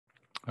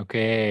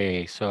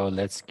Okay, so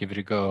let's give it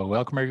a go.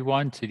 Welcome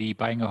everyone to the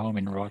Buying a Home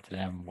in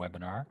Rotterdam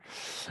webinar.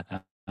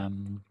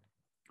 Um,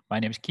 my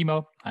name is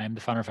Kimo. I am the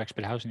founder of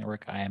Expat Housing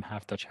Network. I am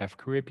half Dutch, half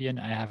Caribbean.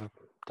 I have a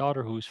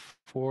daughter who's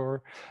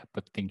 4,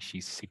 but thinks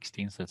she's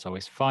 16, so that's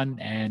always fun.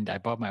 And I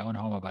bought my own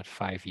home about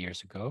 5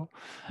 years ago.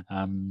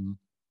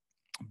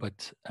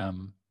 But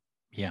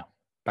yeah,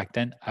 back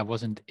then I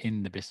wasn't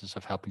in the business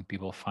of helping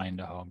people find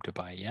a home to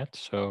buy yet.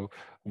 So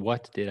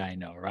what did I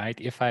know, right?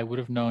 If I would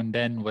have known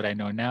then what I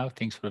know now,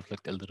 things would have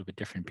looked a little bit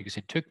different because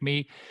it took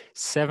me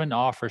 7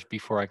 offers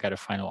before I got a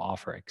final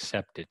offer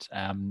accepted.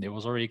 It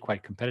was already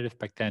quite competitive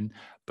back then.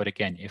 But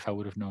again, if I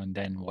would have known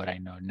then what I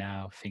know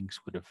now,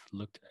 things would have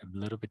looked a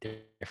little bit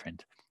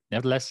different.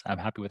 Nevertheless, I'm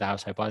happy with the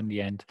house I bought in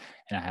the end,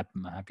 and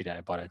I'm happy that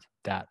I bought it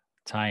that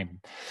time.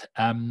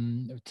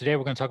 Today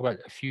we're going to talk about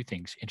a few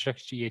things.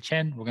 Introduction to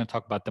EHN. We're going to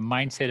talk about the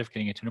mindset of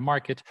getting into the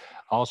market.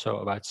 Also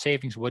about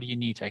savings. What do you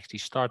need to actually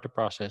start the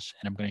process?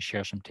 And I'm going to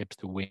share some tips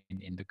to win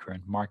in the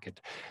current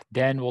market.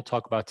 Then we'll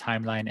talk about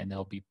timeline, and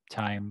there'll be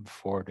time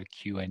for the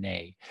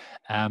Q&A.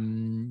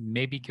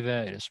 Maybe give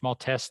a small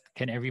test.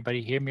 Can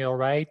everybody hear me all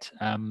right?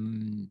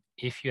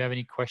 If you have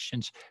any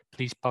questions,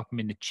 please pop them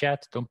in the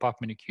chat. Don't pop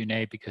them in the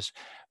Q&A because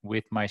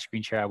with my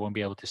screen share, I won't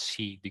be able to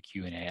see the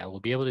Q&A. I will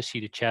be able to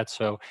see the chat.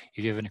 So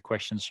if you have any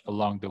questions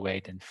along the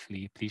way, then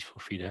please feel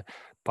free to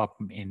pop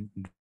them in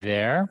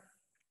there.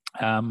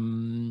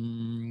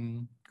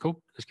 Cool,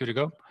 let's give it a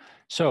go.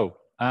 So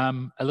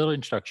a little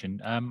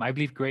introduction. I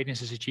believe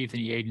greatness is achieved in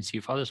the agency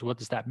of others. What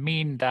does that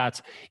mean?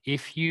 That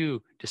if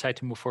you decide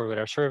to move forward with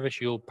our service,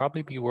 you'll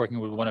probably be working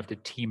with one of the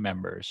team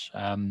members.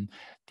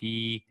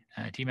 The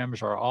team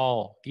members are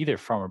all either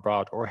from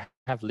abroad or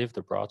have lived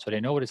abroad, so they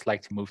know what it's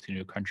like to move to a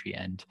new country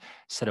and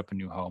set up a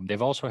new home.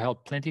 They've also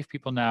helped plenty of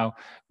people now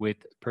with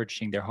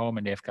purchasing their home,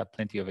 and they've got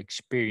plenty of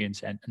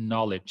experience and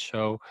knowledge.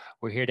 So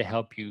we're here to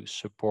help you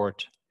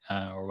support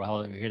or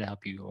we're here to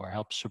help you or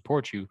help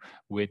support you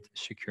with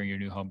securing your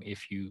new home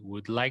if you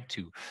would like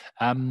to.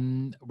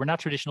 We're not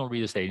traditional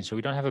real estate, so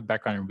we don't have a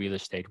background in real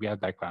estate. We have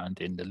a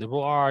background in the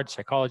liberal arts,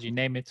 psychology,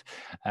 name it.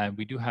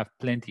 We do have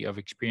plenty of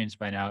experience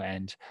by now,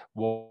 and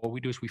what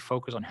we do is we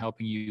focus on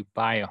helping you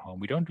buy a home.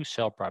 We don't do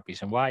sell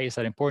properties. And why is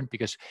that important?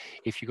 Because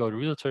if you go to a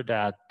realtor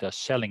that does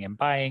selling and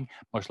buying,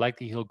 most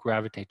likely he'll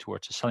gravitate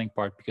towards the selling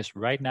part because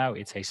right now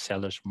it's a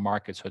seller's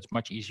market, so it's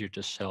much easier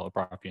to sell a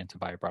property than to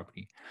buy a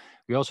property.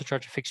 We also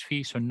charge a fixed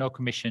fee, so no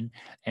commission,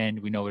 and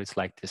we know what it's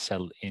like to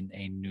sell in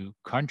a new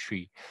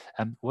country.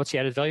 What's the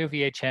added value of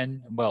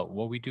EHN? Well,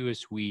 what we do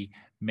is we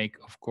make,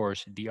 of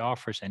course, the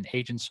offers, and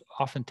agents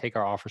often take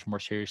our offers more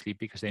seriously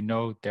because they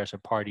know there's a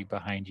party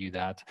behind you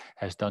that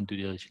has done due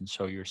diligence,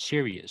 so you're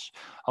serious.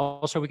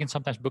 Also, we can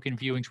sometimes book in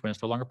viewings when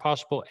it's no longer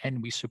possible,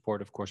 and we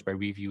support, of course, by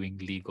reviewing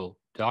legal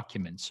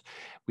documents.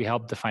 We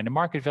help define the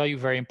market value,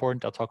 very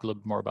important. I'll talk a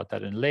little bit more about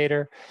that in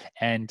later,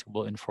 and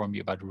we'll inform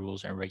you about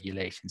rules and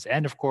regulations.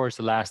 And of course,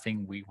 the last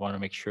thing, we want to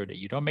make sure that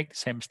you don't make the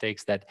same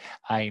mistakes that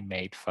I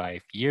made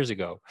 5 years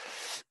ago.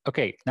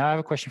 Okay, now I have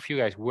a question for you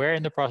guys. Where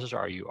in the process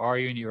are you? Are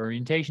you in the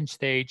orientation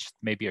stage?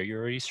 Maybe are you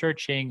already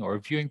searching or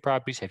viewing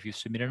properties? Have you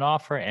submitted an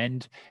offer?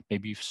 And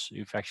maybe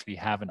you've actually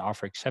have an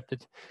offer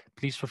accepted.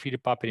 Please feel free to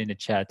pop it in the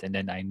chat, and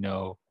then I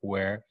know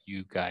where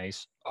you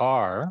guys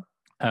are.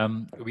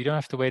 We don't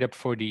have to wait up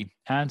for the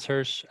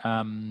answers,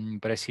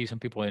 but I see some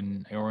people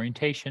in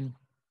orientation.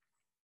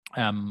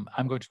 I'm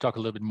going to talk a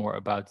little bit more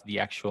about the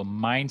actual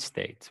mind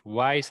state.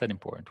 Why is that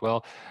important?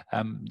 Well,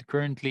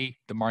 currently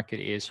the market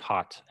is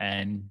hot,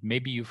 and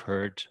maybe you've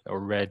heard or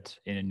read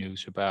in the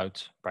news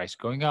about price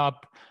going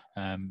up,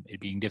 it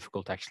being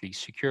difficult to actually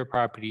secure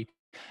property.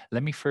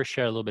 Let me first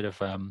share a little bit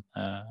of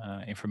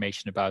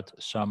information about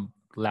some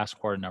last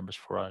quarter numbers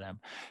for Rotterdam.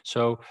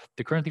 So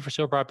the currently for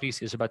sale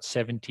properties is about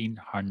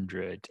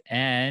 1,700,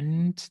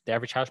 and the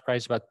average house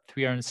price is about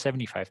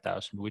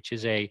 375,000, which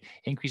is a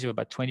increase of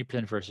about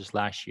 20% versus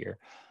last year.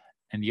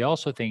 And the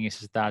also thing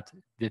is that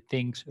the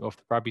things of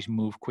the properties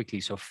move quickly.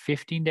 So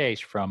 15 days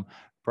from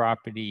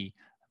property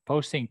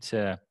posting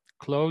to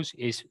close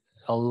is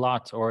a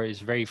lot, or is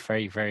very,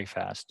 very, very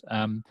fast.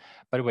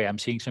 By the way, I'm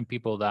seeing some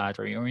people that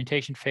are in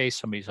orientation phase.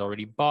 Somebody's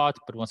already bought,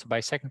 but wants to buy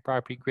a second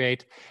property,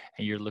 great.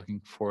 And you're looking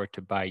forward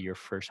to buy your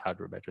first house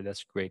or better.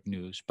 That's great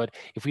news. But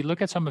if we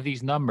look at some of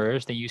these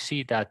numbers, then you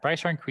see that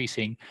prices are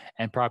increasing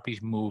and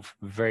properties move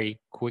very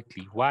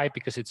quickly. Why?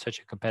 Because it's such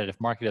a competitive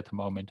market at the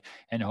moment.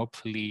 And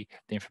hopefully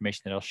the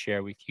information that I'll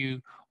share with you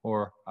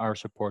or our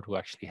support will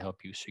actually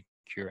help you secure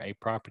a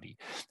property.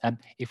 And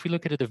if we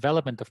look at the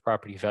development of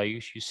property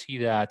values, you see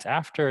that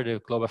after the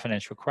global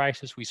financial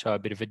crisis, we saw a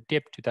bit of a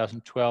dip,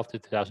 2012 to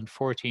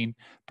 2014,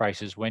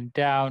 prices went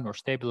down or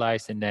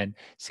stabilized. And then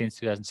since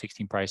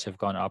 2016, prices have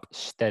gone up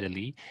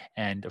steadily.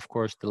 And of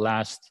course, the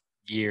last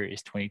year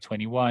is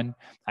 2021.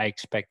 I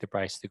expect the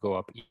price to go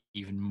up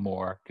even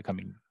more the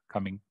coming,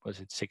 was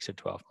it 6 or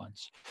 12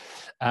 months?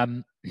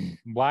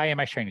 Why am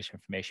I sharing this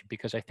information?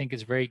 Because I think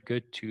it's very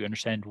good to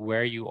understand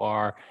where you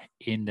are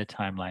in the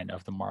timeline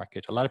of the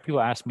market. A lot of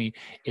people ask me,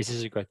 is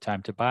this a good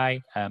time to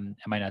buy? Am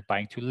I not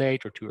buying too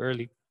late or too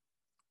early?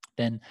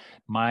 then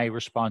my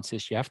response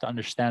is you have to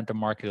understand the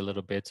market a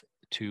little bit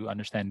to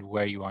understand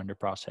where you are in the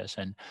process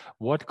and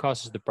what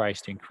causes the price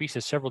to increase.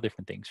 There's several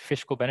different things.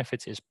 Fiscal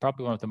benefits is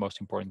probably one of the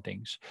most important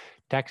things.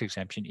 Tax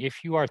exemption.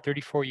 If you are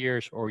 34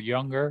 years or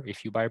younger,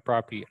 if you buy a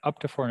property up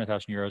to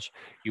 400,000 euros,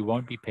 you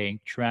won't be paying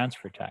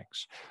transfer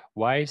tax.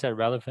 Why is that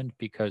relevant?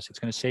 Because it's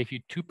going to save you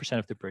 2%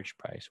 of the purchase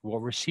price.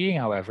 What we're seeing,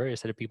 however,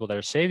 is that the people that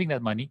are saving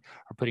that money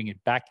are putting it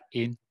back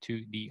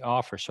into the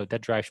offer. So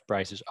that drives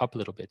prices up a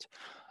little bit.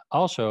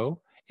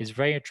 Also, it's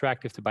very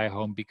attractive to buy a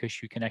home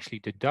because you can actually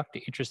deduct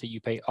the interest that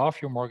you pay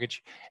off your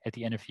mortgage at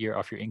the end of the year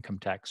off your income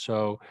tax.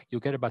 So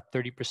you'll get about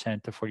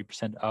 30% to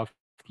 40% of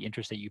the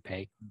interest that you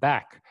pay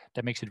back.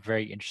 That makes it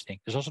very interesting.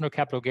 There's also no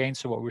capital gain.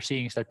 So what we're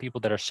seeing is that people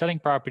that are selling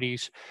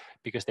properties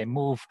because they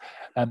move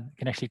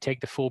can actually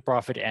take the full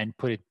profit and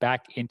put it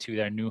back into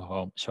their new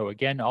home. So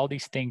again, all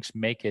these things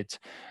make it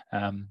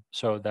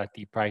so that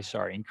the prices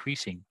are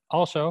increasing.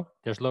 Also,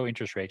 there's low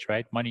interest rates,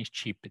 right? Money is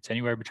cheap. It's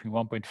anywhere between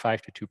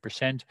 1.5 to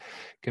 2%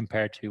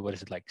 compared to what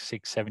is it like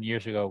 6, 7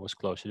 years ago was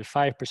closer to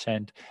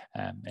 5%,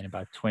 and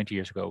about 20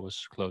 years ago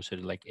was closer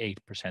to like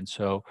 8%.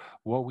 So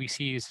what we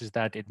see is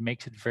that it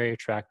makes it very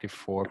attractive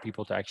for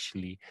people to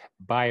actually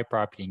buy a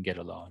property and get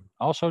a loan.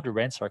 Also, the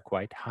rents are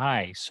quite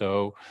high.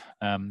 So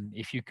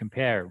if you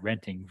compare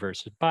renting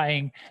versus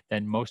buying,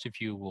 then most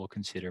of you will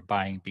consider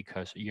buying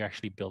because you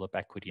actually build up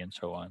equity and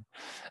so on.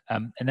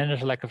 And then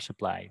there's a lack of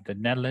supply. The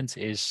Netherlands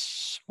is,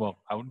 well,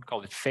 I wouldn't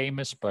call it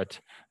famous, but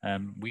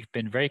we've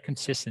been very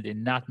consistent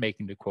in not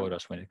making the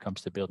quotas when it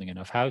comes to building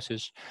enough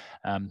houses.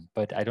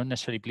 But I don't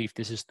necessarily believe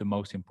this is the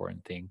most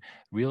important thing.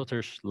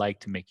 Realtors like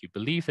to make you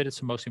believe that it's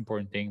the most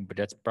important thing, but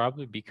that's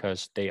probably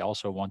because they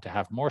also want to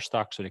have more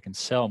stock so they can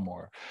sell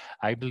more.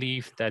 I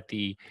believe that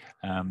the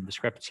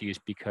discrepancy is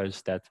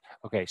because that,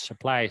 okay,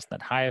 supply is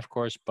not high, of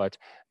course, but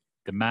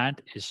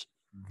demand is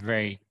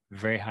very,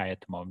 very high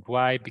at the moment.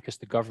 Why? Because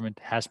the government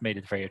has made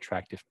it very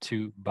attractive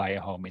to buy a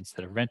home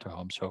instead of rent a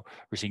home. So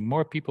we're seeing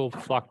more people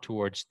flock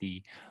towards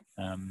the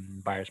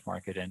buyer's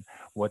market. And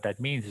what that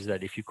means is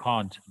that if you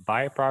can't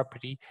buy a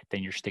property,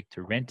 then you're stick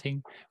to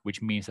renting,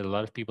 which means that a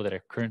lot of people that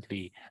are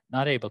currently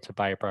not able to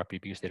buy a property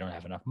because they don't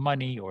have enough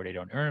money or they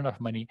don't earn enough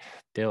money,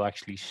 they'll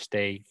actually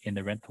stay in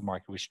the rental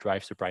market, which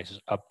drives the prices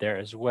up there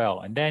as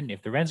well. And then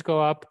if the rents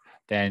go up,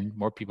 then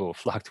more people will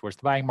flock towards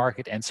the buying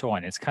market and so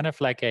on. It's kind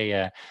of like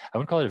I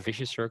wouldn't call it a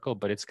vicious circle,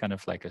 but it's kind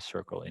of like a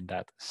circle in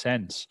that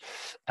sense.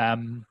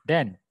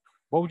 Then,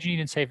 what would you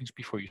need in savings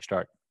before you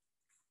start?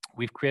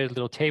 We've created a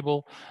little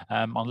table.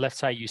 On the left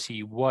side, you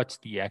see what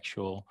the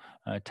actual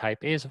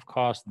type is of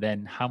cost,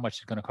 then how much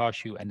it's going to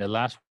cost you, and the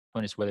last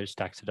one is whether it's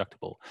tax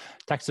deductible.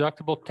 Tax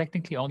deductible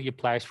technically only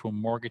applies for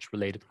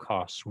mortgage-related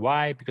costs.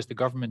 Why? Because the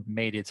government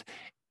made it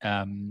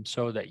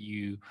so that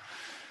you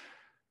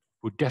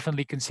would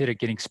definitely consider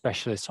getting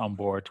specialists on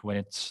board when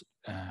it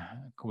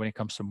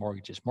comes to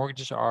mortgages.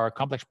 Mortgages are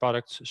complex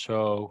products,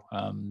 so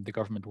the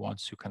government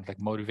wants to kind of like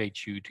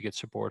motivate you to get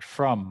support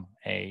from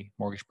a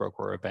mortgage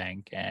broker or a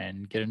bank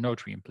and get a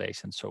notary in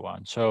place and so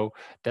on. So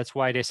that's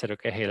why they said,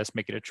 okay, hey, let's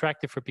make it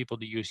attractive for people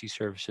to use these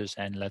services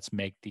and let's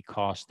make the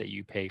cost that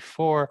you pay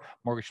for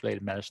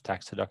mortgage-related matters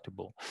tax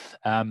deductible.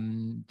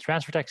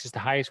 Transfer tax is the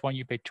highest one.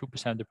 You pay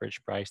 2% of the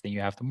purchase price. Then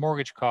you have the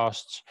mortgage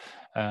costs,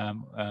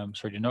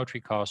 the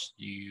notary costs.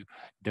 You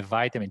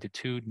divide them into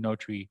two.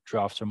 Notary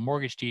drafts a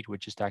mortgage deed,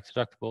 which is tax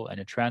deductible, and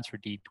a transfer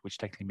deed, which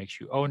technically makes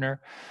you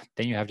owner.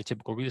 Then you have the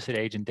typical real estate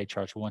agent. They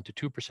charge 1 to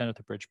 2% of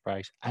the purchase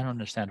price. I don't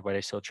understand why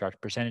they still charge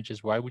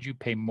percentages. Why would you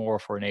pay more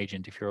for an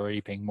agent if you're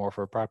already paying more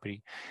for a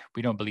property?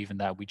 We don't believe in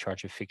that. We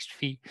charge a fixed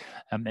fee.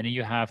 And then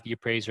you have the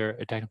appraiser,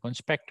 a technical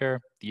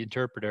inspector, the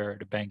interpreter,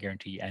 the bank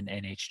guarantee, and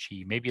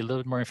NHG. Maybe a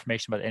little bit more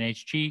information about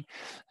NHG.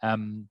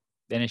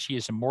 The NHG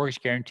is a mortgage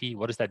guarantee.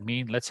 What does that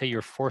mean? Let's say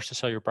you're forced to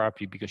sell your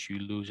property because you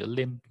lose a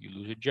limb, you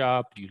lose a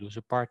job, you lose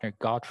a partner.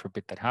 God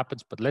forbid that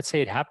happens. But let's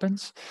say it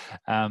happens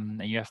and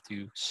you have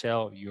to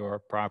sell your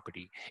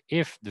property.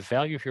 If the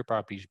value of your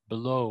property is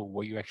below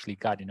what you actually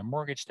got in a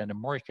mortgage, then the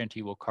mortgage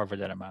guarantee will cover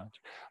that amount.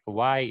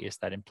 Why is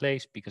that in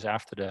place? Because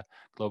after the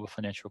global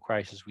financial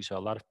crisis, we saw a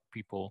lot of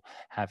people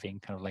having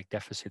kind of like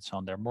deficits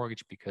on their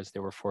mortgage because they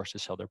were forced to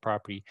sell their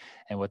property.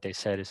 And what they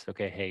said is,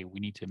 okay, hey, we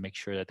need to make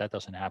sure that that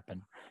doesn't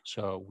happen.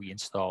 So we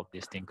installed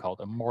this thing called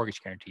a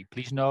mortgage guarantee.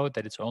 Please note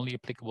that it's only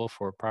applicable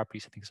for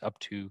properties, I think it's up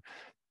to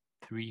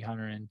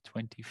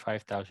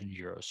 325,000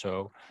 euros.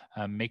 So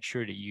make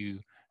sure that you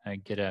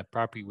get a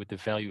property with the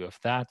value of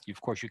that.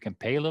 Of course, you can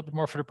pay a little bit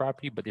more for the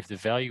property, but if the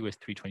value is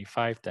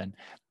 325, then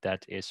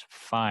that is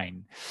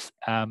fine.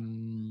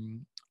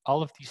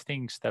 All of these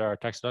things that are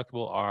tax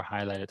deductible are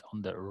highlighted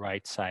on the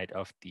right side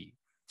of the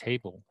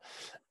table.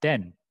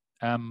 Then,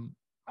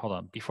 hold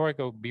on, before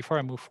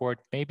I move forward,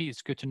 maybe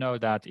it's good to know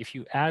that if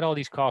you add all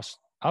these costs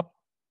up,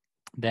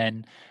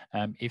 then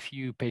if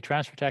you pay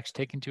transfer tax,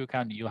 take into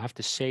account you'll have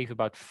to save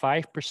about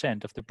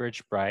 5% of the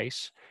purchase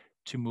price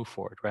to move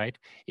forward, right?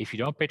 If you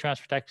don't pay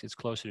transfer tax, it's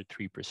closer to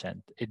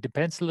 3%. It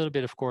depends a little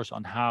bit, of course,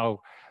 on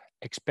how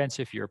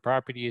expensive your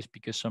property is,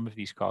 because some of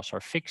these costs are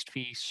fixed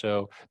fees.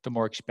 So the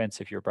more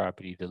expensive your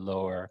property, the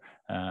lower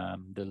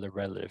the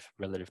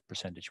relative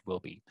percentage will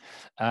be.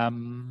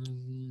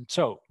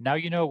 So now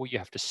you know what you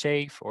have to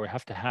save or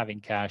have to have in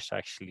cash to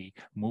actually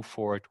move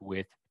forward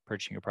with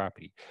purchasing your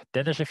property.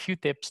 Then there's a few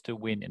tips to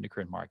win in the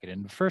current market.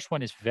 And the first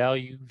one is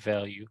value,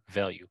 value,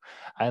 value.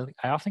 I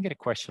often get a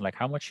question like,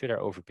 how much should I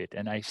overbid?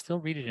 And I still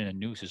read it in the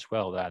news as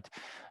well, that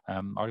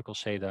articles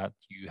say that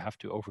you have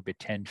to overbid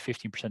 10,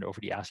 15%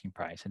 over the asking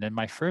price. And then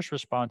my first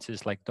response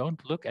is like, don't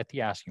look at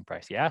the asking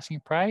price. The asking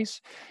price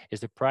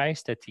is the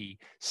price that the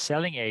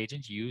selling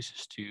agent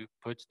uses to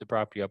put the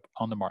property up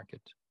on the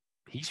market.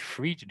 He's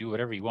free to do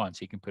whatever he wants.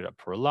 He can put it up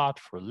for a lot,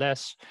 for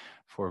less,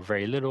 for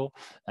very little.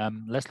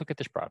 Let's look at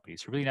this property.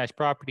 It's a really nice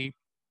property.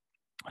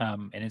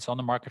 And it's on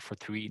the market for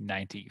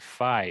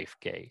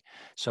 395K.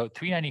 So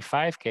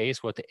 395K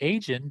is what the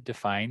agent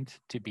defined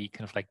to be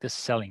kind of like the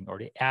selling or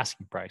the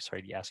asking price,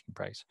 the asking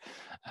price.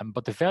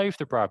 But the value of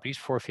the property is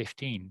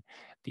 415.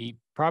 The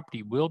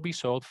property will be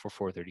sold for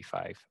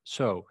 435.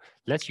 So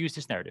let's use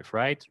this narrative,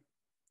 right?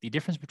 The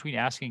difference between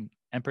asking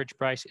and purchase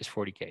price is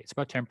 40K. It's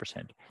about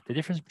 10%. The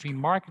difference between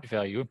market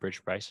value and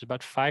purchase price is about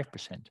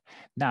 5%.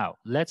 Now,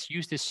 let's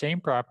use this same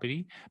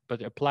property,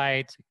 but apply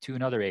it to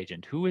another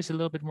agent who is a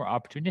little bit more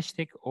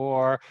opportunistic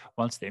or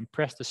wants to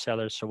impress the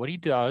seller. So what he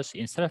does,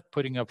 instead of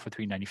putting up for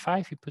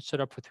 395, he puts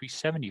it up for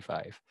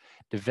 375.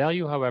 The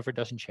value, however,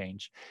 doesn't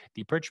change.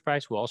 The purchase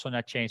price will also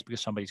not change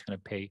because somebody's going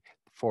to pay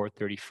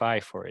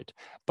 435 for it.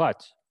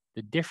 But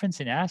the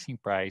difference in asking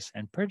price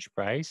and purchase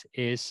price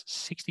is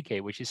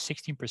 60K, which is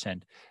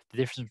 16%. The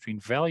difference between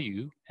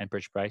value and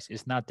purchase price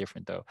is not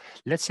different though.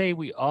 Let's say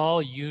we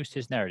all use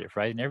this narrative,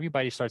 right? And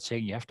everybody starts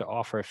saying you have to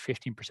offer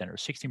 15% or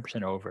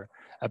 16% over.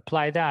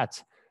 Apply that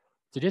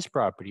to this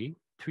property,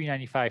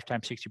 395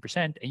 times 60%,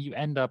 and you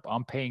end up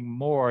on paying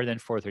more than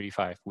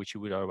 435, which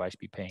you would otherwise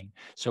be paying.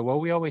 So what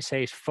we always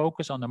say is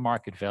focus on the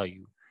market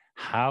value.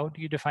 How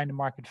do you define the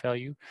market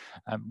value?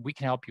 We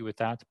can help you with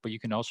that, but you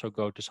can also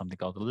go to something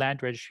called the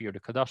land registry or the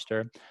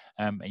cadastre,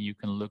 and you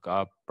can look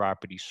up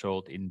properties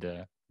sold in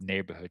the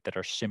neighborhood that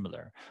are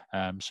similar.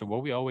 So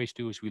what we always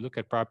do is we look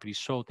at properties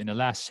sold in the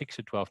last 6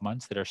 to 12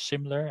 months that are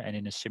similar and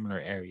in a similar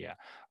area.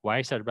 Why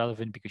is that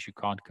relevant? Because you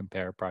can't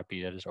compare a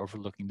property that is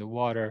overlooking the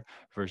water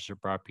versus a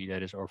property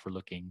that is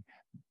overlooking,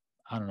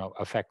 I don't know,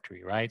 a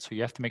factory, right? So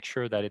you have to make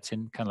sure that it's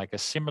in kind of like a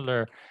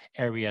similar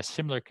area,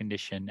 similar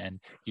condition, and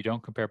you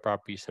don't compare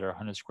properties that are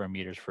 100 square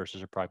meters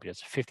versus a property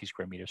that's 50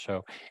 square meters.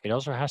 So it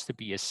also has to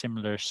be a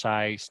similar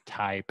size,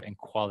 type, and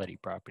quality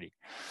property.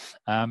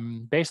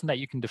 Based on that,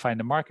 you can define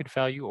the market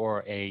value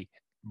or a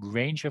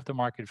range of the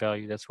market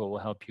value. That's what will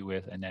help you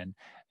with. And then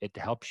it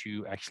helps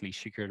you actually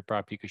secure the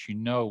property because you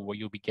know what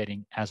you'll be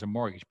getting as a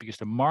mortgage, because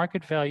the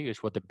market value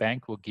is what the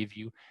bank will give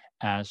you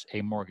as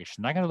a mortgage.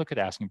 They're not going to look at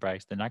asking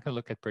price. They're not going to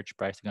look at purchase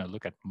price. They're going to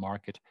look at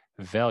market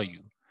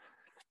value.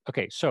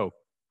 Okay, so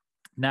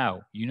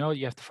now, you know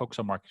you have to focus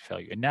on market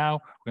value. And now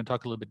we're going to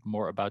talk a little bit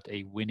more about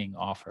a winning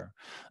offer.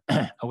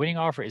 A winning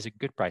offer is a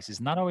good price. It's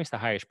not always the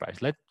highest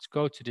price. Let's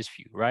go to this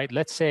view, right?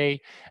 Let's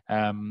say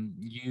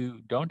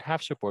you don't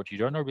have support. You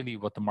don't know really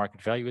what the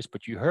market value is,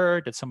 but you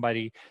heard that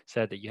somebody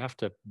said that you have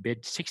to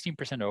bid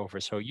 16% over.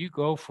 So you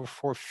go for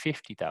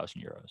 450,000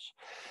 euros.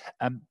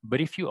 But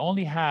if you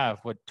only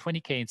have,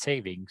 20K in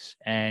savings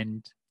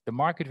and the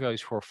market value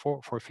is for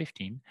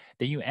 415,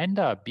 then you end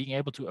up being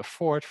able to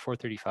afford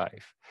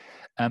 435.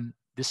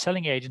 The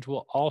selling agent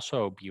will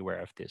also be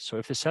aware of this. So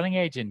if the selling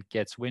agent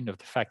gets wind of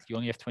the fact that you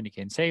only have 20K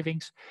in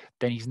savings,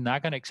 then he's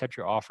not going to accept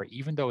your offer,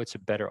 even though it's a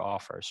better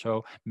offer.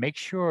 So make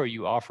sure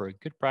you offer a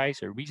good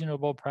price, a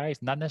reasonable price,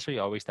 not necessarily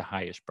always the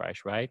highest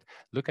price, right?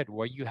 Look at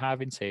what you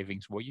have in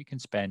savings, what you can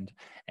spend,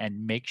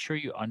 and make sure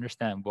you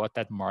understand what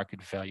that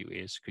market value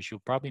is, because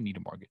you'll probably need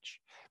a mortgage.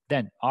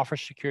 Then offer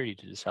security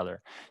to the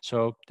seller.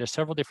 So there's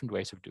several different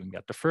ways of doing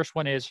that. The first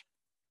one is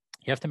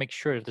you have to make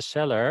sure that the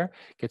seller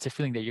gets a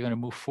feeling that you're going to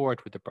move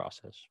forward with the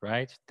process,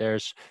 right?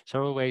 There's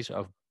several ways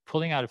of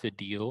pulling out of the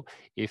deal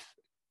if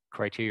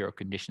criteria or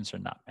conditions are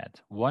not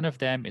met. One of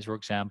them is, for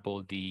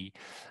example, the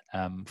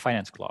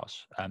finance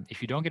clause.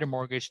 If you don't get a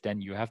mortgage, then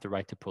you have the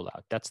right to pull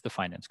out. That's the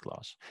finance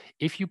clause.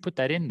 If you put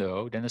that in,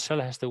 though, then the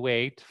seller has to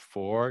wait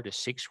for the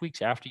 6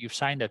 weeks after you've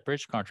signed that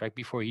purchase contract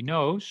before he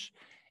knows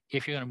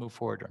if you're going to move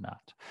forward or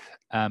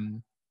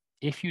not.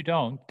 If you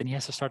don't, then he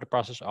has to start the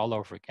process all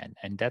over again.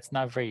 And that's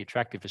not very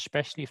attractive,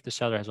 especially if the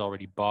seller has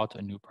already bought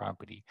a new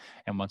property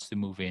and wants to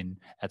move in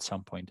at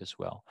some point as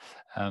well.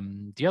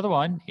 The other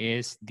one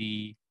is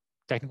the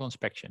technical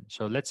inspection.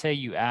 So let's say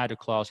you add a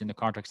clause in the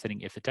contract stating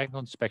if the technical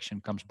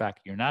inspection comes back,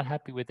 you're not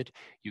happy with it,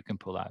 you can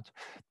pull out.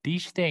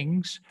 These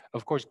things,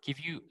 of course, give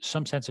you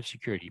some sense of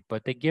security,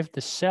 but they give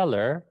the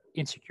seller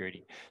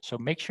insecurity. So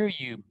make sure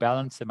you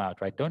balance them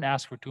out, right? Don't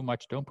ask for too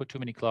much. Don't put too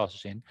many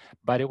clauses in.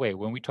 By the way,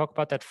 when we talk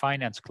about that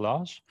finance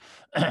clause,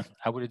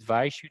 I would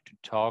advise you to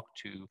talk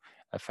to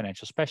a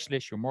financial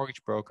specialist, your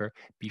mortgage broker,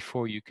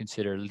 before you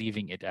consider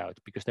leaving it out,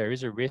 because there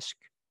is a risk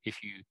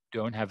if you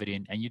don't have it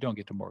in and you don't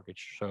get the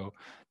mortgage. So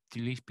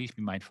please be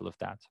mindful of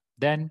that.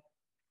 Then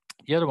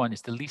The other one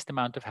is the least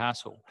amount of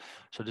hassle.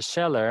 So the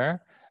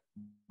seller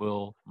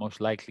will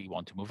most likely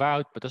want to move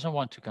out, but doesn't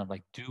want to kind of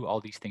like do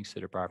all these things to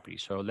the property.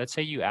 So let's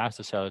say you ask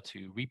the seller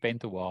to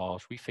repaint the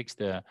walls, refix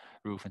the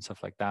roof and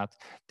stuff like that.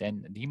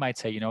 Then he might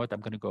say, you know what,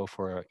 I'm going to go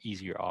for an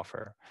easier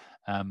offer.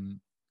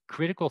 Um,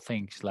 Critical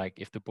things like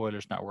if the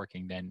boiler's not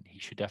working, then he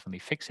should definitely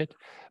fix it.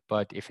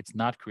 But if it's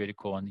not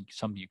critical and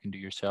something you can do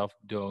yourself,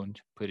 don't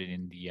put it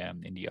in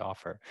the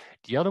offer.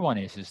 The other one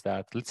is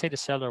that let's say the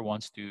seller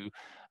wants to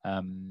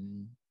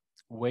um,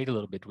 wait a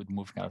little bit with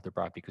moving out of the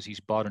property because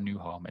he's bought a new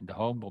home and the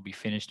home will be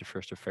finished the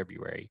 1st of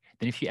February.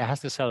 Then if you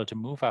ask the seller to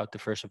move out the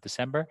 1st of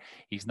December,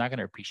 he's not going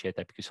to appreciate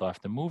that because he'll have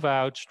to move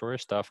out, store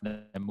his stuff,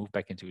 and then move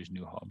back into his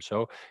new home.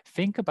 So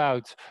think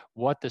about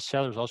what the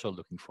seller is also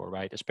looking for,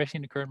 right? Especially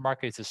in the current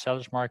market, it's a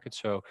seller's market.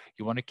 So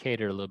you want to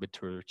cater a little bit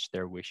towards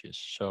their wishes.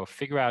 So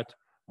figure out,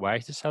 why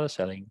is the seller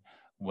selling?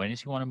 When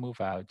does he want to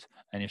move out?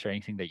 And is there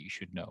anything that you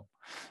should know?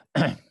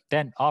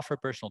 Then offer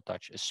personal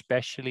touch,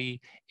 especially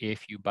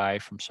if you buy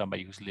from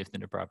somebody who's lived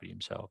in the property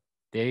himself.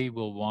 They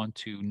will want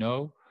to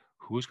know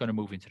who's going to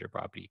move into their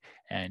property.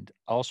 And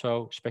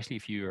also, especially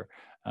if you're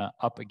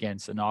up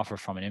against an offer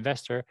from an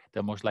investor,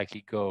 they'll most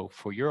likely go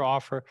for your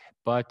offer.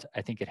 But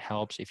I think it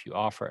helps if you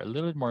offer a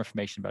little bit more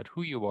information about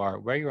who you are,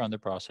 where you're on the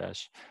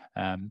process,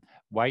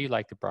 why you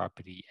like the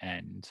property,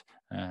 and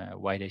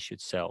why they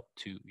should sell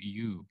to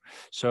you.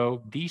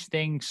 So these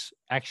things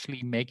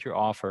actually make your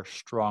offer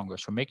stronger.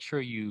 So make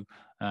sure you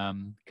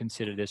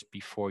consider this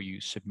before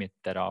you submit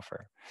that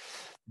offer.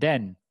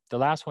 Then the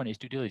last one is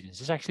due diligence.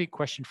 This is actually a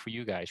question for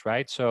you guys,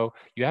 right? So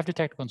you have the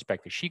technical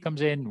inspector. She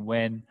comes in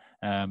when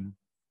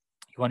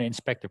you want to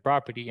inspect the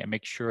property and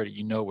make sure that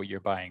you know what you're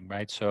buying,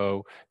 right?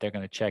 So they're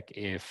going to check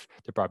if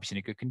the property's in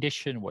a good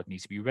condition, what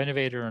needs to be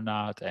renovated or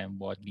not, and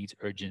what needs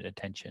urgent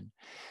attention.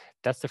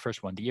 That's the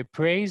first one. The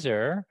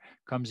appraiser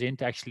comes in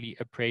to actually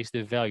appraise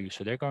the value.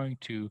 So they're going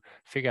to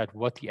figure out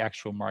what the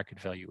actual market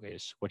value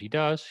is. What he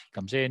does, he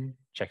comes in,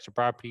 checks the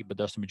property, but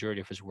does the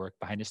majority of his work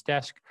behind his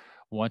desk.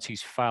 Once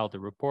he's filed the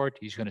report,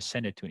 he's going to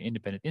send it to an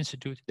independent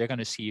institute. They're going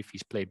to see if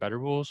he's played by the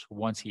rules.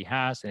 Once he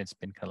has, and it's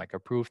been kind of like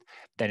approved,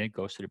 then it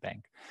goes to the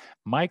bank.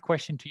 My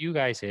question to you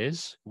guys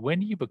is, when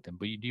do you book them?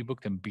 Do you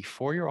book them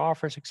before your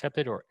offer is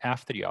accepted or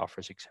after the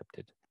offer is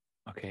accepted?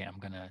 Okay, I'm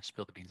going to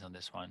spill the beans on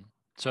this one.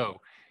 So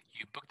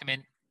you book them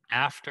in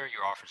after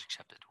your offer is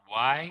accepted.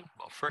 Why?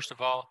 Well, first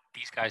of all,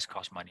 these guys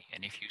cost money.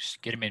 And if you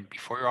get them in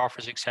before your offer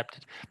is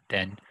accepted,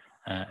 then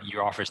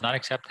your offer is not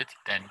accepted,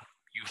 then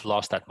you've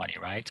lost that money,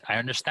 right? I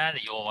understand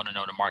that you all want to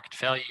know the market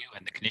value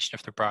and the condition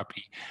of the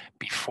property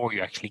before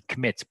you actually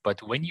commit.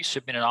 But when you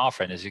submit an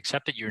offer and it's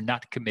accepted, you're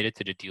not committed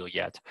to the deal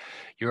yet.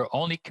 You're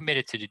only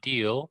committed to the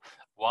deal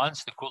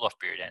once the cool-off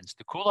period ends.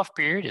 The cool-off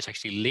period is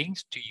actually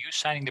linked to you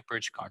signing the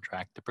purchase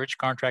contract. The purchase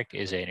contract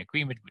is an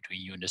agreement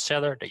between you and the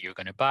seller that you're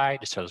going to buy,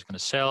 the seller's going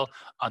to sell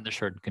under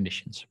certain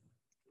conditions.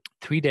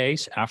 3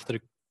 days after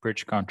the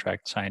purchase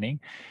contract signing,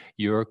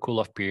 your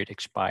cool-off period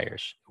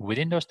expires.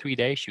 Within those 3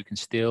 days, you can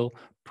still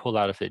pull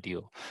out of the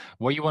deal.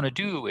 What you want to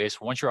do is,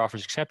 once your offer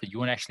is accepted, you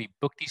want to actually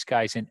book these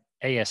guys in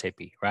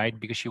ASAP, right?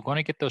 Because you want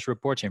to get those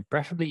reports in,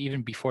 preferably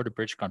even before the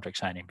purchase contract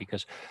signing,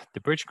 because the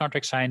purchase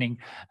contract signing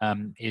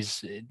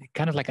is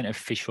kind of like an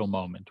official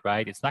moment,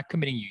 right? It's not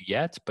committing you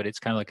yet, but it's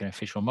kind of like an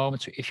official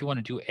moment. So if you want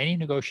to do any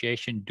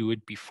negotiation, do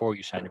it before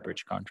you sign the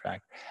purchase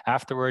contract.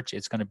 Afterwards,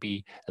 it's going to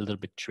be a little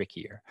bit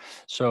trickier.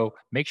 So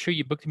make sure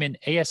you book them in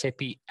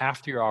ASAP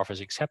after your offer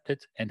is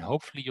accepted, and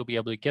hopefully you'll be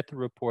able to get the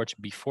reports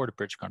before the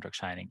purchase contract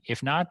signing.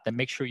 If not, then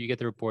make sure you get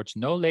the reports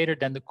no later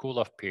than the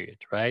cool-off period,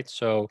 right?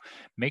 So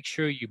make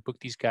sure you book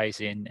these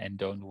guys in and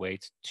don't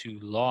wait too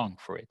long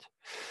for it.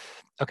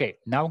 Okay,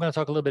 now we're going to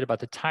talk a little bit about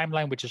the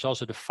timeline, which is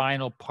also the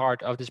final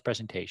part of this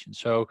presentation.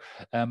 So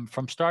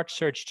from start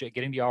search to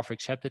getting the offer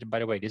accepted, and by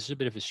the way, this is a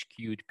bit of a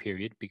skewed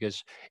period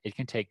because it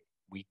can take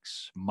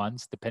weeks,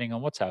 months, depending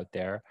on what's out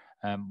there,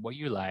 what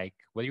you like,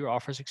 whether your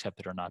offer is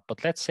accepted or not.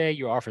 But let's say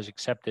your offer is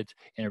accepted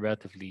in a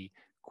relatively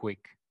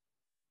quick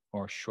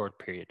or short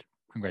period.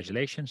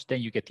 Congratulations. Then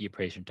you get the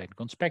appraiser and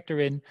technical inspector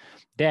in.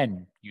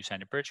 Then you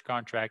sign the purchase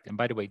contract. And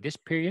by the way, this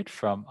period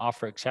from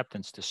offer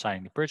acceptance to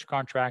signing the purchase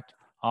contract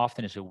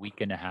often is a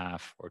week and a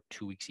half or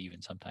 2 weeks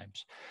even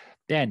sometimes.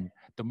 Then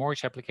the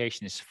mortgage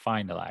application is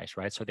finalized,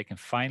 right? So they can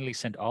finally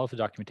send all of the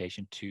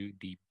documentation to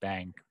the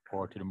bank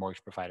or to the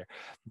mortgage provider.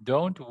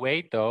 Don't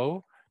wait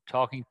though,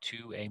 talking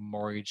to a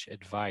mortgage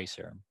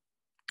advisor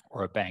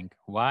or a bank.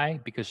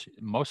 Why? Because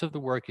most of the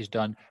work is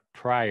done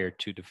prior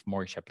to the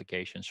mortgage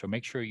application. So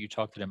make sure you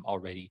talk to them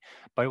already.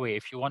 By the way,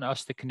 if you want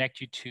us to connect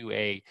you to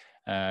a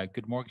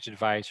good mortgage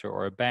advisor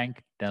or a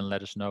bank, then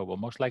let us know. Well,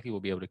 most likely we'll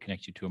be able to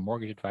connect you to a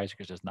mortgage advisor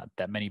because there's not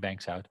that many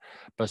banks out.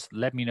 But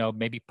let me know,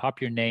 maybe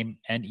pop your name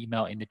and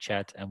email in the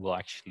chat and we'll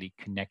actually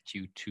connect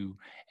you to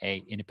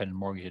a independent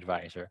mortgage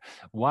advisor.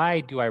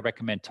 Why do I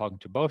recommend talking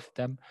to both of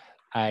them?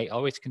 I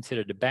always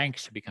consider the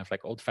banks to be kind of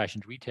like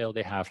old-fashioned retail.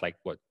 They have like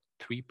what,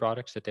 3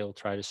 products that they'll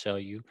try to sell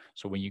you.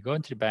 So when you go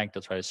into the bank,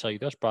 they'll try to sell you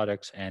those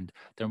products and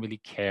don't really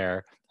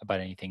care about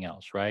anything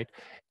else, right?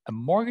 A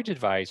mortgage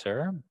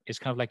advisor is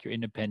kind of like your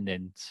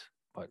independent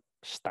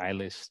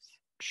stylist,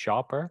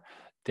 shopper,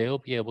 they'll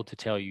be able to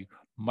tell you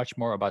much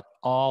more about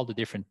all the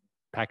different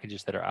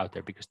packages that are out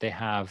there, because they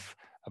have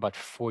about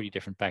 40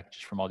 different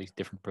packages from all these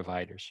different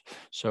providers.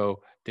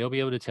 So they'll be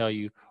able to tell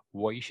you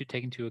what you should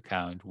take into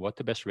account, what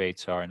the best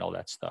rates are, and all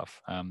that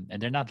stuff.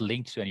 And they're not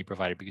linked to any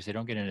provider, because they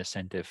don't get an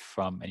incentive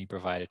from any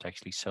provider to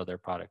actually sell their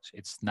products.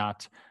 It's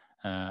not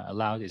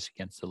allowed, it's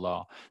against the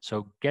law.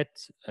 So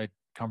get a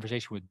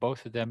conversation with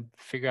both of them,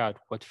 figure out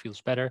what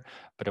feels better,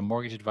 but a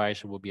mortgage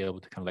advisor will be able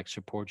to kind of like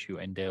support you,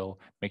 and they'll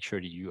make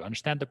sure that you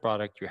understand the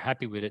product, you're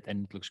happy with it,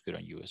 and it looks good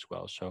on you as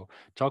well. So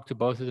talk to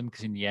both of them,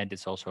 because in the end,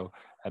 it's also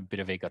a bit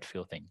of a gut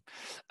feel thing.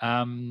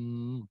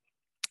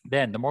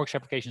 Then the mortgage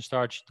application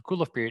starts, the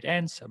cool off period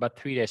ends about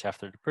 3 days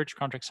after the purchase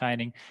contract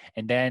signing.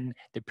 And then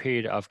the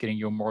period of getting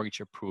your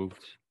mortgage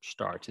approved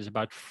starts. It's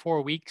about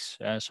 4 weeks.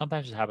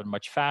 Sometimes it happens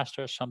much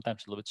faster,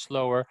 sometimes a little bit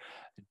slower.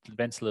 It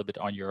depends a little bit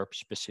on your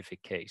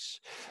specific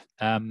case.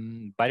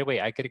 By the way,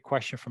 I get a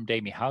question from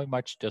Dami. How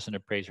much does an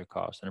appraiser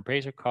cost? An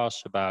appraiser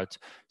costs about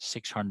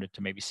 600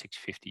 to maybe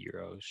 650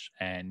 euros.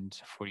 And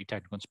for the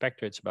technical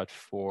inspector, it's about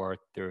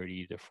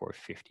 430 to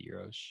 450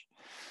 euros.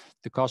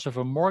 The cost of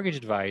a mortgage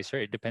advisor,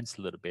 it depends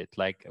a little bit.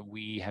 Like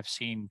we have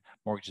seen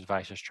mortgage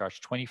advisors charge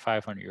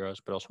 2,500 euros,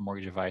 but also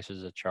mortgage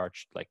advisors that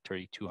charge like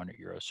 3,200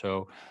 euros.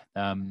 So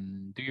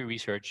do your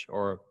research,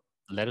 or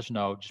let us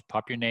know. Just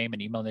pop your name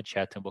and email in the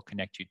chat, and we'll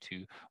connect you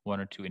to one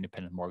or two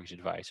independent mortgage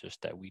advisors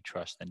that we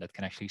trust and that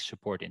can actually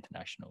support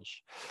internationals.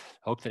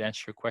 Hope that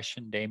answers your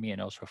question, Dami,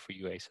 and also for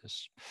you,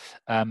 ACES.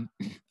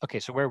 Okay,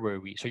 so where were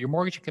we? So your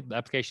mortgage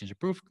application is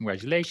approved.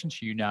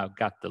 Congratulations, you now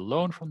got the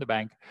loan from the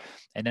bank.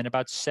 And then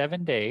about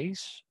 7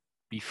 days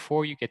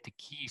before you get the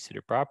keys to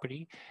the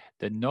property,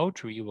 the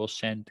notary will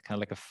send kind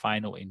of like a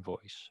final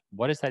invoice.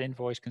 What does that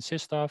invoice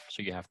consist of?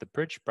 So you have the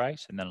purchase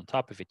price, and then on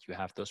top of it, you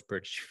have those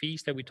purchase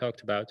fees that we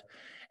talked about.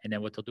 And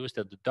then what they'll do is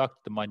they'll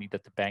deduct the money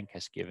that the bank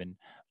has given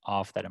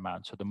off that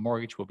amount. So the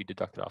mortgage will be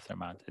deducted off that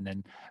amount. And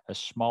then a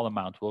small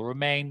amount will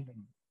remain,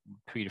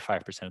 3 to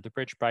 5% of the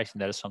purchase price.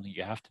 And that is something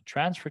you have to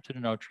transfer to the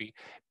notary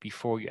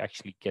before you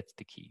actually get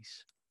the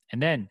keys. And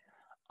then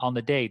on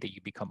the day that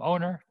you become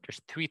owner, there's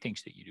 3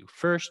 things that you do.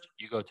 First,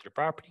 you go to the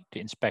property to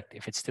inspect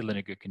if it's still in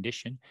a good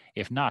condition.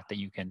 If not, then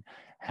you can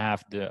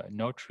have the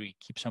notary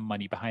keep some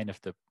money behind of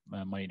the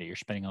money that you're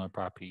spending on the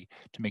property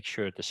to make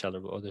sure the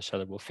seller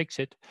will fix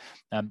it.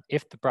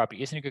 If the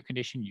property is in a good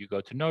condition, you go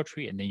to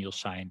notary, and then you'll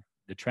sign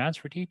the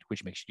transfer deed,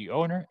 which makes you the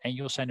owner, and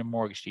you'll sign a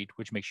mortgage deed,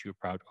 which makes you a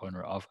proud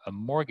owner of a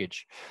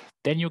mortgage.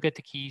 Then you'll get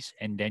the keys,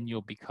 and then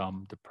you'll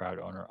become the proud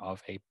owner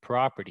of a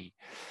property.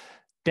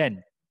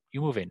 Then you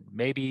move in.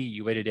 Maybe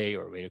you wait a day,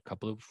 or wait a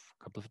couple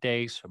of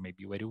days, or maybe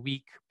you wait a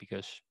week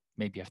because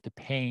maybe you have to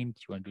paint,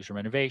 you want to do some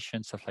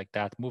renovations, stuff like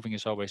that. Moving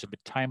is always a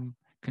bit time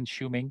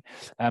consuming.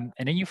 And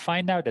then you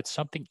find out that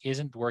something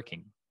isn't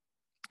working.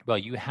 Well,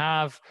 you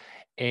have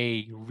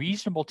a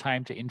reasonable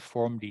time to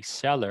inform the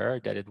seller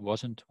that it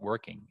wasn't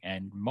working.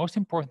 And most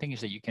important thing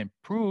is that you can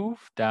prove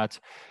that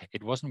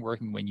it wasn't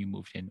working when you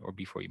moved in or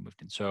before you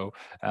moved in. So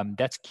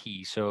that's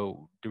key.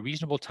 So the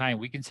reasonable time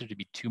we consider to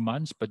be 2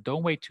 months, but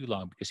don't wait too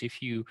long, because if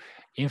you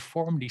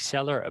inform the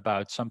seller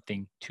about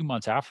something 2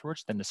 months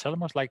afterwards, then the seller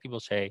most likely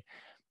will say,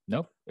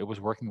 nope, it was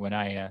working when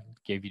I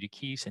gave you the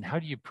keys. And how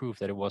do you prove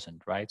that it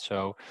wasn't, right?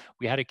 So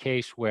we had a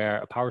case where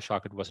a power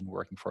socket wasn't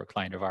working for a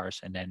client of ours.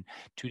 And then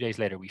 2 days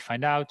later, we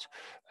find out,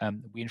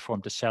 we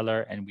informed the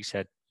seller, and we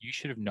said, you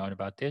should have known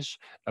about this.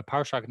 A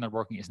power socket not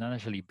working is not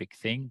necessarily a big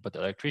thing, but the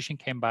electrician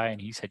came by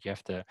and he said, you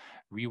have to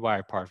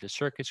rewire part of the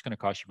circuit. It's going to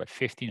cost you about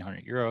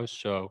 1,500 euros.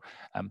 So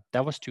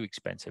that was too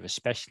expensive,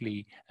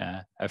 especially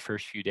a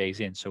first few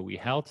days in. So we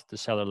held the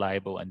seller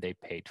liable, and they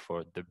paid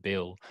for the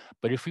bill.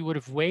 But if we would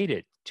have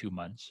waited 2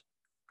 months,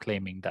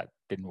 claiming that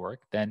didn't work,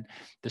 then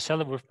the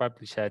seller would have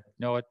probably said,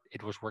 no,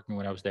 it was working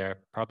when I was there,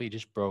 probably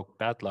just broke,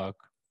 bad luck.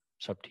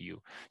 It's up to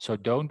you. So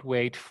don't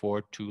wait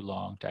for too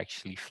long to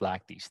actually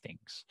flag these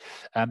things.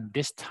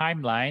 This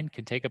timeline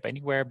can take up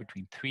anywhere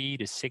between 3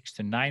 to 6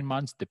 to 9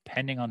 months,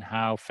 depending on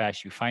how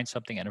fast you find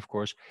something, and of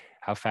course,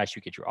 how fast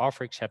you get your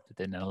offer accepted.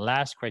 And then the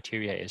last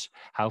criteria is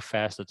how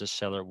fast does the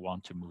seller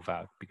want to move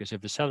out? Because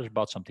if the seller's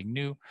bought something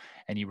new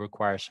and he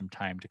requires some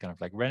time to kind of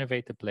like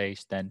renovate the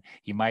place, then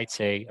he might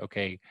say,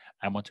 okay,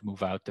 I want to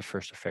move out the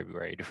 1st of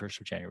February, the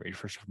 1st of January, the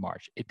 1st of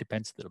March. It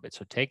depends a little bit.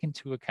 So take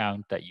into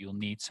account that you'll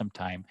need some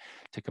time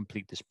to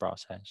complete this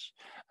process.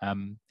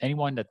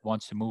 Anyone that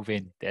wants to move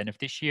in the end of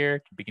this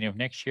year, the beginning of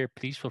next year,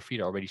 please feel free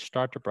to already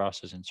start the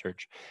process and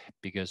search,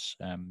 because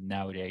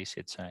nowadays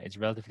it's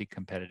relatively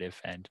competitive.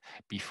 And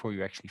before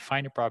you actually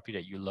find a property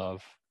that you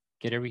love,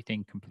 get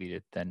everything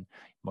completed, then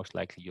most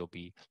likely you'll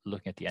be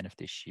looking at the end of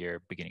this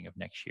year, beginning of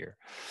next year.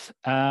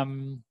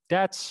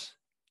 That's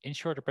in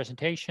short a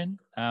presentation.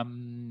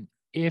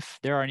 If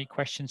there are any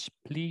questions,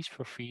 please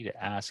feel free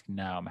to ask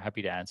now. I'm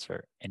happy to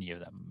answer any of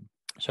them.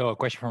 So a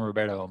question from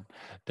Roberto: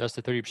 does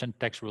the 30%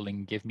 tax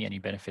ruling give me any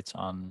benefits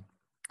on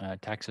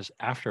taxes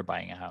after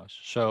buying a house.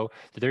 So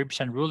the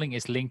 30% ruling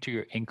is linked to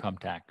your income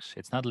tax.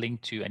 It's not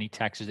linked to any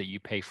taxes that you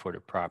pay for the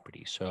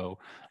property. So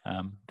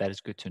that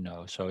is good to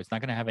know. So it's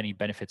not going to have any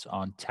benefits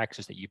on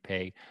taxes that you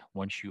pay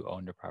once you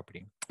own the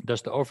property.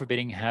 Does the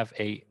overbidding have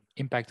a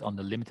impact on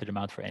the limited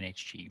amount for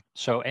NHG?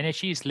 So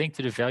NHG is linked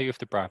to the value of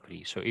the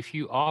property. So if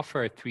you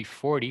offer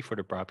 340 for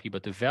the property,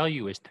 but the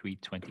value is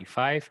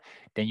 325,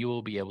 then you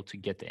will be able to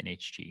get the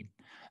NHG.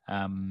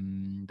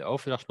 The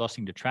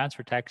overdrachtsbelasting, the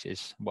transfer tax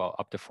is, well,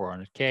 up to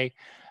 400K.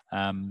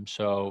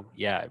 So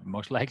yeah,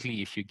 most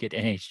likely if you get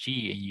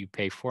NHG and you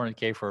pay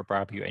 400K for a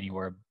property or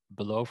anywhere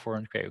below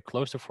 400K or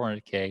close to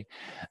 400K,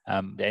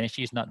 the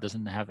NHG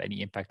doesn't have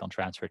any impact on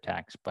transfer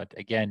tax. But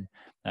again,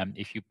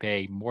 if you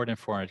pay more than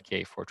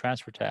 400K for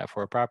transfer tax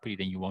for a property,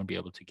 then you won't be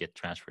able to get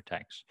transfer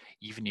tax,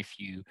 even if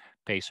you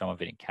pay some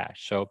of it in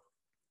cash. So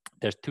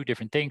there's two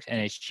different things.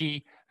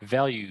 NHG,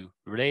 value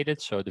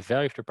related. So the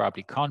value of the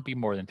property can't be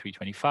more than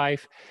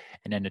 325.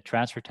 And then the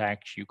transfer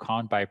tax, you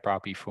can't buy a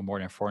property for more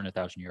than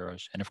 400,000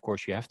 euros. And of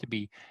course, you have to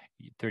be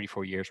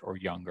 34 years or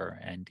younger.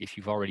 And if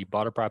you've already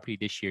bought a property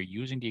this year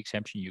using the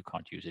exemption, you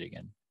can't use it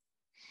again.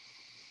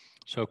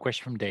 So a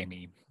question from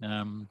Dami.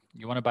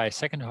 You want to buy a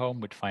second home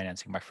with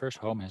financing. My first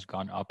home has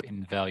gone up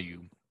in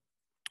value.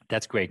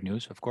 That's great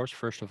news, of course,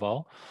 first of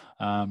all.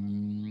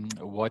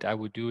 What I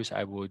would do is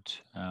I would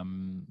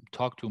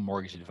talk to a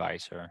mortgage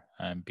advisor,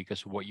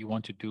 because what you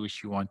want to do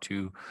is you want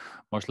to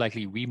most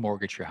likely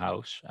remortgage your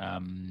house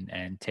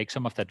and take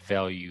some of that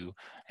value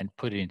and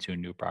put it into a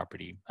new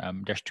property.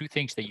 There's two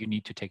things that you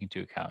need to take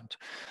into account.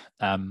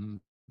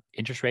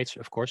 Interest rates,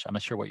 of course. I'm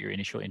not sure what your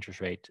initial interest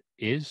rate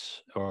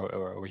is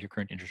or what your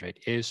current interest rate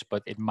is,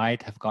 but it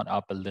might have gone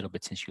up a little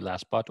bit since you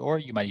last bought, or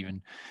you might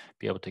even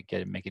be able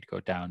to make it go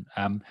down.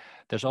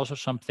 There's also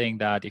something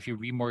that if you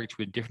remortgage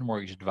with a different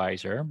mortgage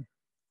advisor,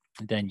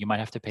 then you might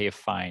have to pay a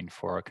fine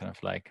for kind of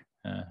like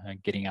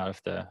getting out of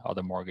the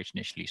other mortgage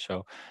initially.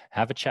 So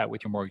have a chat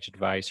with your mortgage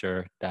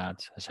advisor that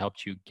has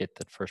helped you get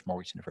that first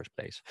mortgage in the first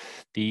place.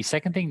 The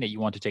second thing that you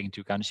want to take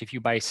into account is if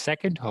you buy a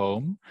second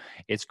home,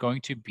 it's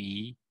going to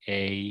be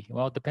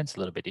well, it depends a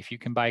little bit. If you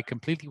can buy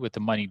completely with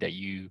the money that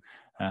you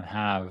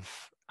have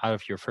out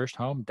of your first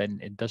home, then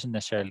it doesn't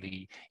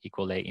necessarily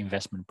equal a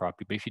investment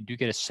property. But if you do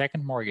get a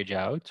second mortgage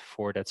out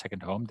for that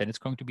second home, then it's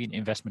going to be an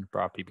investment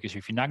property, because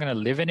if you're not going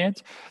to live in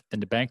it,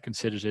 then the bank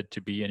considers it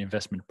to be an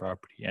investment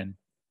property. And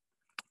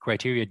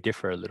criteria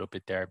differ a little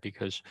bit there,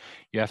 because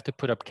you have to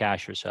put up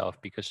cash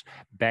yourself, because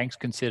banks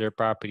consider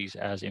properties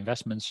as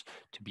investments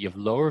to be of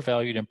lower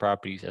value than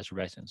properties as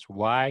residence.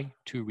 Why?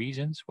 Two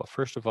reasons. Well,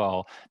 first of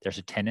all, there's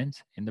a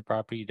tenant in the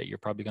property that you're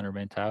probably going to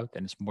rent out,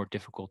 and it's more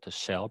difficult to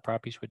sell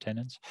properties with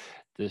tenants.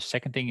 The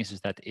second thing is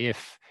that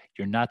if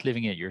you're not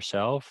living in it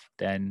yourself,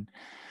 then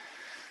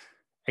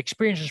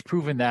experience has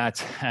proven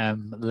that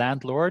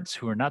landlords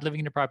who are not living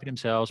in the property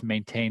themselves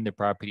maintain the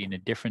property in a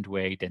different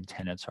way than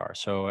tenants are.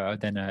 So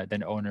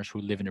than owners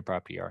who live in the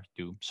property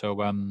do. So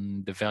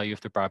the value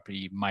of the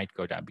property might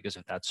go down because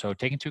of that. So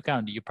take into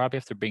account that you probably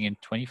have to bring in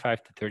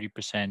 25 to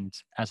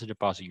 30% as a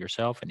deposit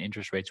yourself, and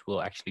interest rates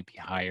will actually be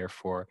higher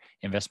for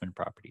investment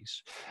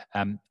properties.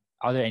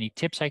 Are there any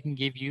tips I can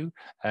give you?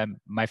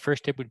 My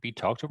first tip would be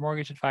talk to a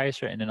mortgage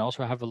advisor, and then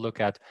also have a look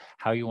at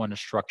how you want to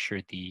structure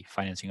the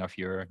financing of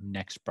your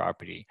next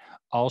property.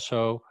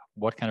 Also,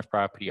 what kind of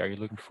property are you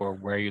looking for?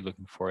 Where are you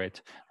looking for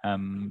it?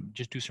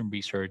 Just do some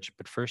research,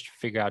 but first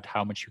figure out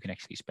how much you can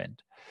actually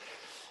spend.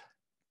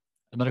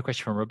 Another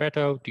question from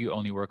Roberto. Do you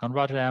only work on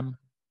Rotterdam?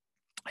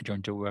 I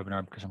joined the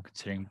webinar because I'm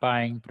considering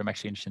buying, but I'm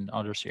actually interested in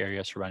other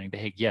areas surrounding The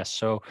Hague. Yes,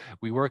 so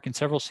we work in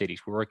several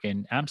cities. We work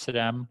in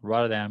Amsterdam,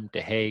 Rotterdam,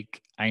 The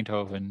Hague,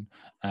 Eindhoven.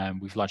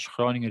 We've launched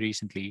Groningen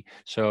recently.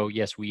 So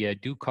yes, we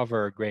do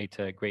cover a great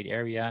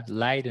area.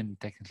 Leiden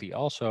technically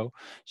also.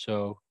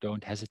 So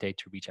don't hesitate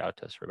to reach out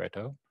to us,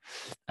 Roberto.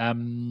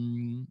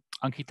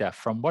 Ankita,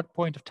 from what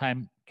point of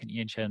time can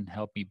Ian Chen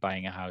help me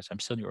buying a house? I'm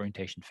still in the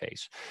orientation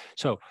phase.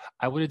 So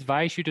I would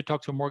advise you to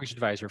talk to a mortgage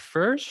advisor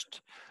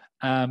first.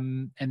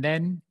 And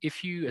then as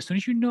soon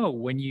as you know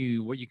what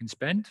you can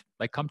spend,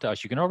 like come to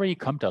us. You can already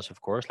come to us,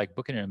 of course, like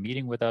book in a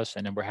meeting with us,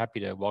 and then we're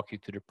happy to walk you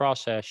through the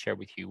process, share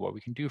with you what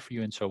we can do for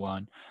you and so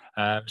on.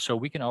 So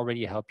we can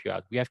already help you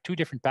out. We have two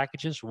different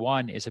packages.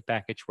 One is a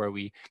package where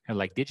we kind of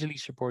like digitally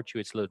support you.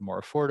 It's a little more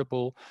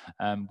affordable.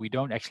 We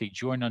don't actually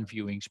join on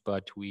viewings,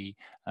 but we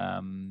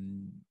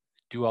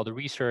do all the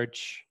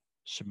research,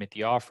 submit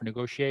the offer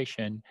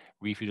negotiation,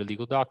 review the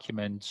legal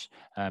documents,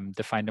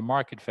 define the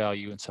market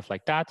value and stuff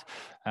like that.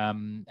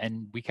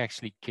 And we can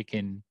actually kick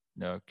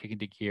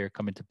into gear,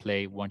 come into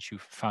play once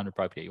you've found a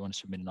property that you want to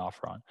submit an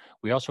offer on.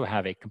 We also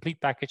have a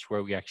complete package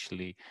where we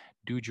actually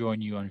do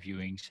join you on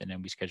viewings, and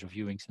then we schedule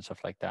viewings and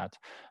stuff like that.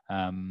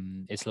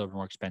 It's a little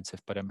more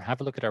expensive, but have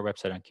a look at our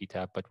website on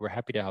Kita, but we're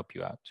happy to help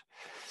you out.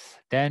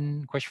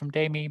 Then question from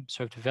Dami.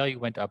 So if the value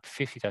went up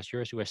 50,000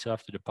 euros, do I still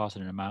have to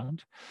deposit an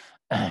amount?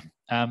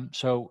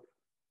 So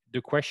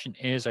the question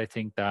is, I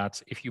think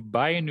that if you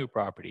buy a new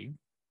property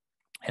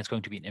it's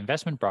going to be an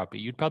investment property,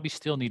 you'd probably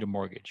still need a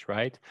mortgage,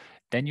 right?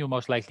 Then you'll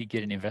most likely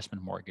get an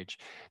investment mortgage.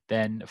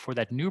 Then for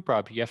that new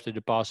property, you have to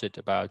deposit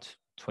about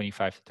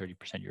 25 to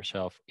 30%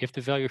 yourself. If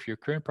the value of your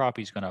current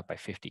property is gone up by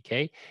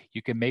 50K,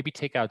 you can maybe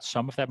take out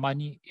some of that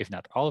money, if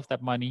not all of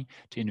that money,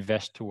 to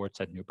invest towards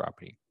that new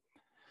property.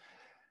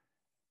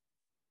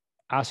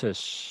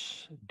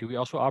 Asus, do we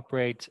also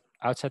operate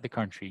outside the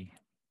country?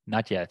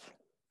 Not yet.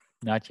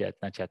 Not yet,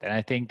 not yet. And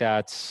I think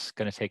that's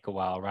going to take a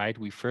while, right?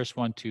 We first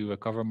want to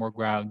cover more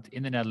ground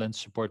in the Netherlands,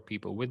 support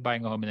people with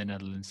buying a home in the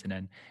Netherlands, and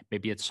then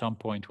maybe at some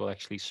point we'll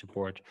actually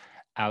support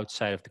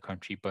outside of the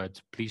country.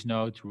 But please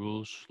note,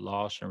 rules,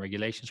 laws, and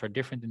regulations are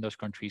different in those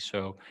countries,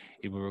 so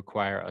it will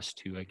require us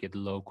to get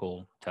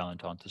local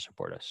talent on to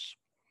support us.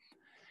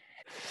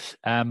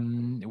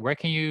 Where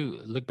can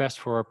you look best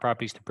for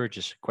properties to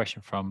purchase?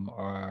 Question from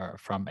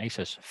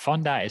ASUS.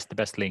 Fonda is the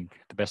best link,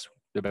 the best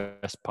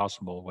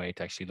possible way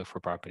to actually look for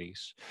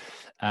properties.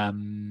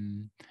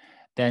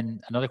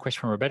 Then another question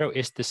from Roberto: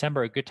 is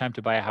December a good time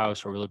to buy a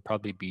house, or will it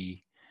probably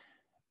be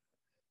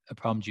a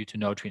problem due to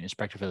no tree and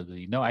inspector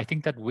availability? No, I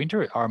think that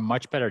winter are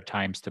much better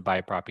times to buy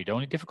a property. The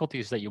only difficulty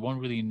is that you won't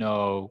really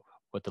know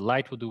what the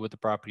light will do with the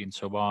property and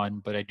so on.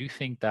 But I do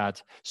think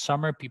that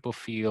summer people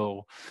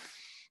feel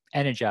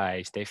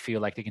energized, they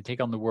feel like they can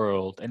take on the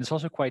world, and it's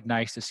also quite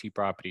nice to see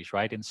properties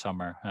right in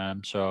summer,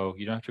 so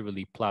you don't have to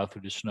really plow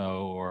through the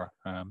snow or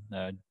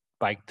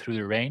bike through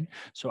the rain.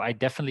 So I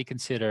definitely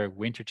consider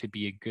winter to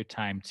be a good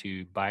time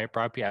to buy a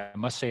property. I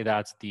must say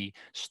that the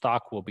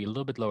stock will be a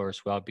little bit lower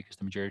as well, because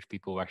the majority of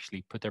people will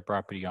actually put their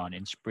property on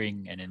in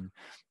spring and in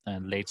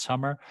late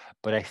summer.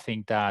 But I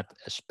think that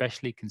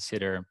especially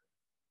consider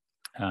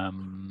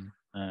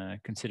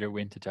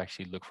winter to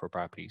actually look for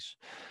properties.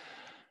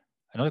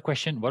 Another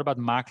question: what about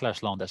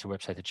Makelaarsland as a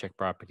website to check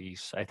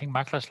properties? I think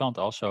Makelaarsland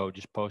also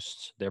just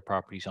posts their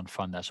properties on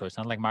Funda. So it's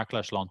not like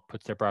Makelaarsland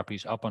puts their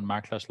properties up on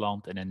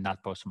Makelaarsland and then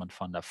not post them on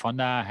Funda.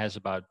 Funda has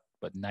about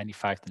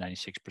 95 to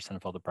 96%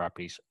 of all the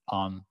properties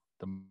on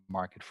the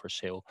market for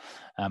sale.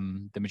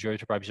 The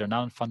majority of properties are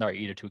now on Funda are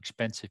either too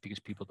expensive because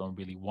people don't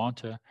really want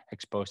to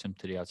expose them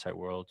to the outside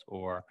world,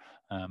 or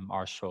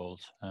are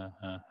sold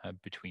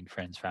between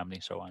friends, family,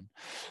 and so on.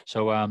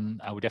 So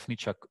I would definitely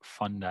check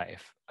Funda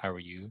if I were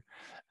you.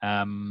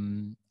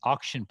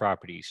 Auction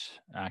properties,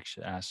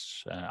 actually,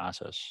 as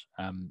us,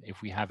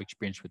 if we have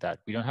experience with that.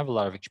 We don't have a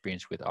lot of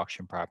experience with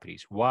auction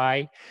properties.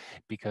 Why?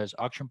 Because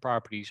auction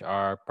properties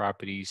are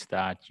properties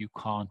that you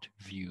can't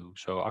view.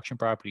 So auction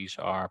properties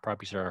are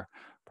properties that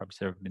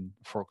have been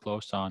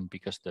foreclosed on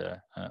because the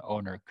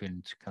owner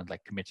couldn't kind of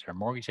like commit to their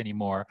mortgage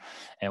anymore.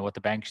 And what the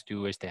banks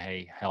do is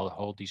they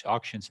hold these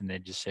auctions, and they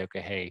just say,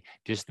 okay, hey,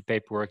 this is the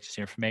paperwork, this is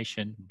the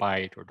information, buy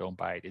it or don't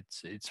buy it.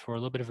 It's for a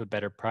little bit of a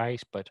better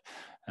price, but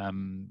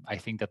I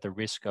think that the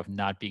risk of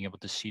not being able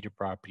to see the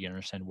property and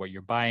understand what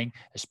you're buying,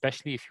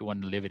 especially if you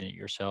want to live in it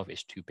yourself,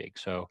 is too big.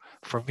 So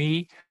for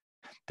me,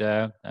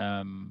 the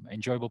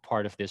enjoyable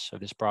part of this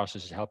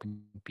process is helping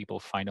people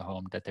find a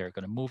home that they're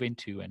going to move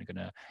into and are going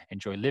to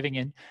enjoy living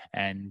in.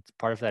 And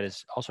part of that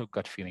is also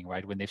gut feeling,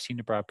 right? When they've seen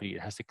the property,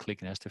 it has to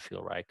click and it has to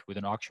feel right. With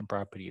an auction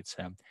property,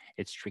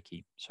 it's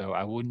tricky. So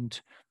I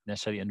wouldn't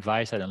necessarily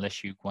advise that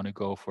unless you want to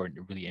go for a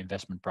really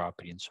investment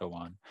property and so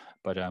on.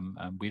 But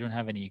we don't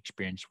have any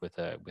experience with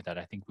that.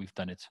 I think we've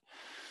done it.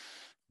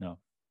 No,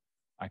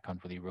 I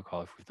can't really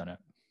recall if we've done it.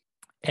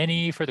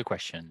 Any further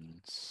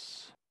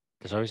questions?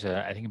 There's always,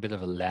 I think, a bit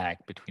of a lag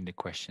between the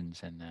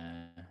questions, and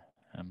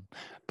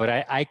but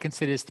I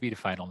consider this to be the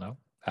final no.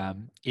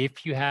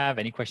 If you have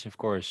any questions, of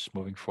course,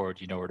 moving forward,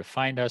 you know where to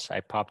find us. I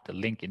popped the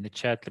link in the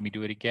chat. Let me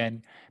do it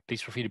again.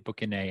 Please feel free to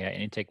book in an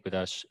intake with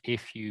us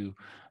if you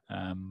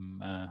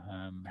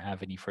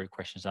have any further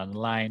questions down the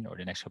line or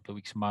the next couple of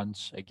weeks,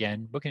 months.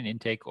 Again, book an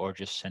intake or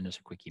just send us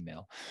a quick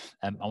email.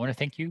 I want to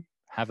thank you.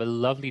 Have a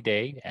lovely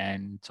day,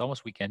 and it's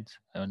almost weekend,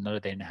 another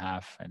day and a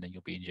half, and then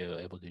you'll be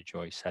able to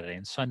enjoy Saturday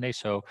and Sunday.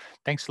 So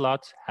thanks a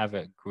lot. Have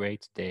a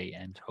great day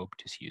and hope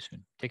to see you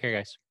soon. Take care,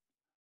 guys.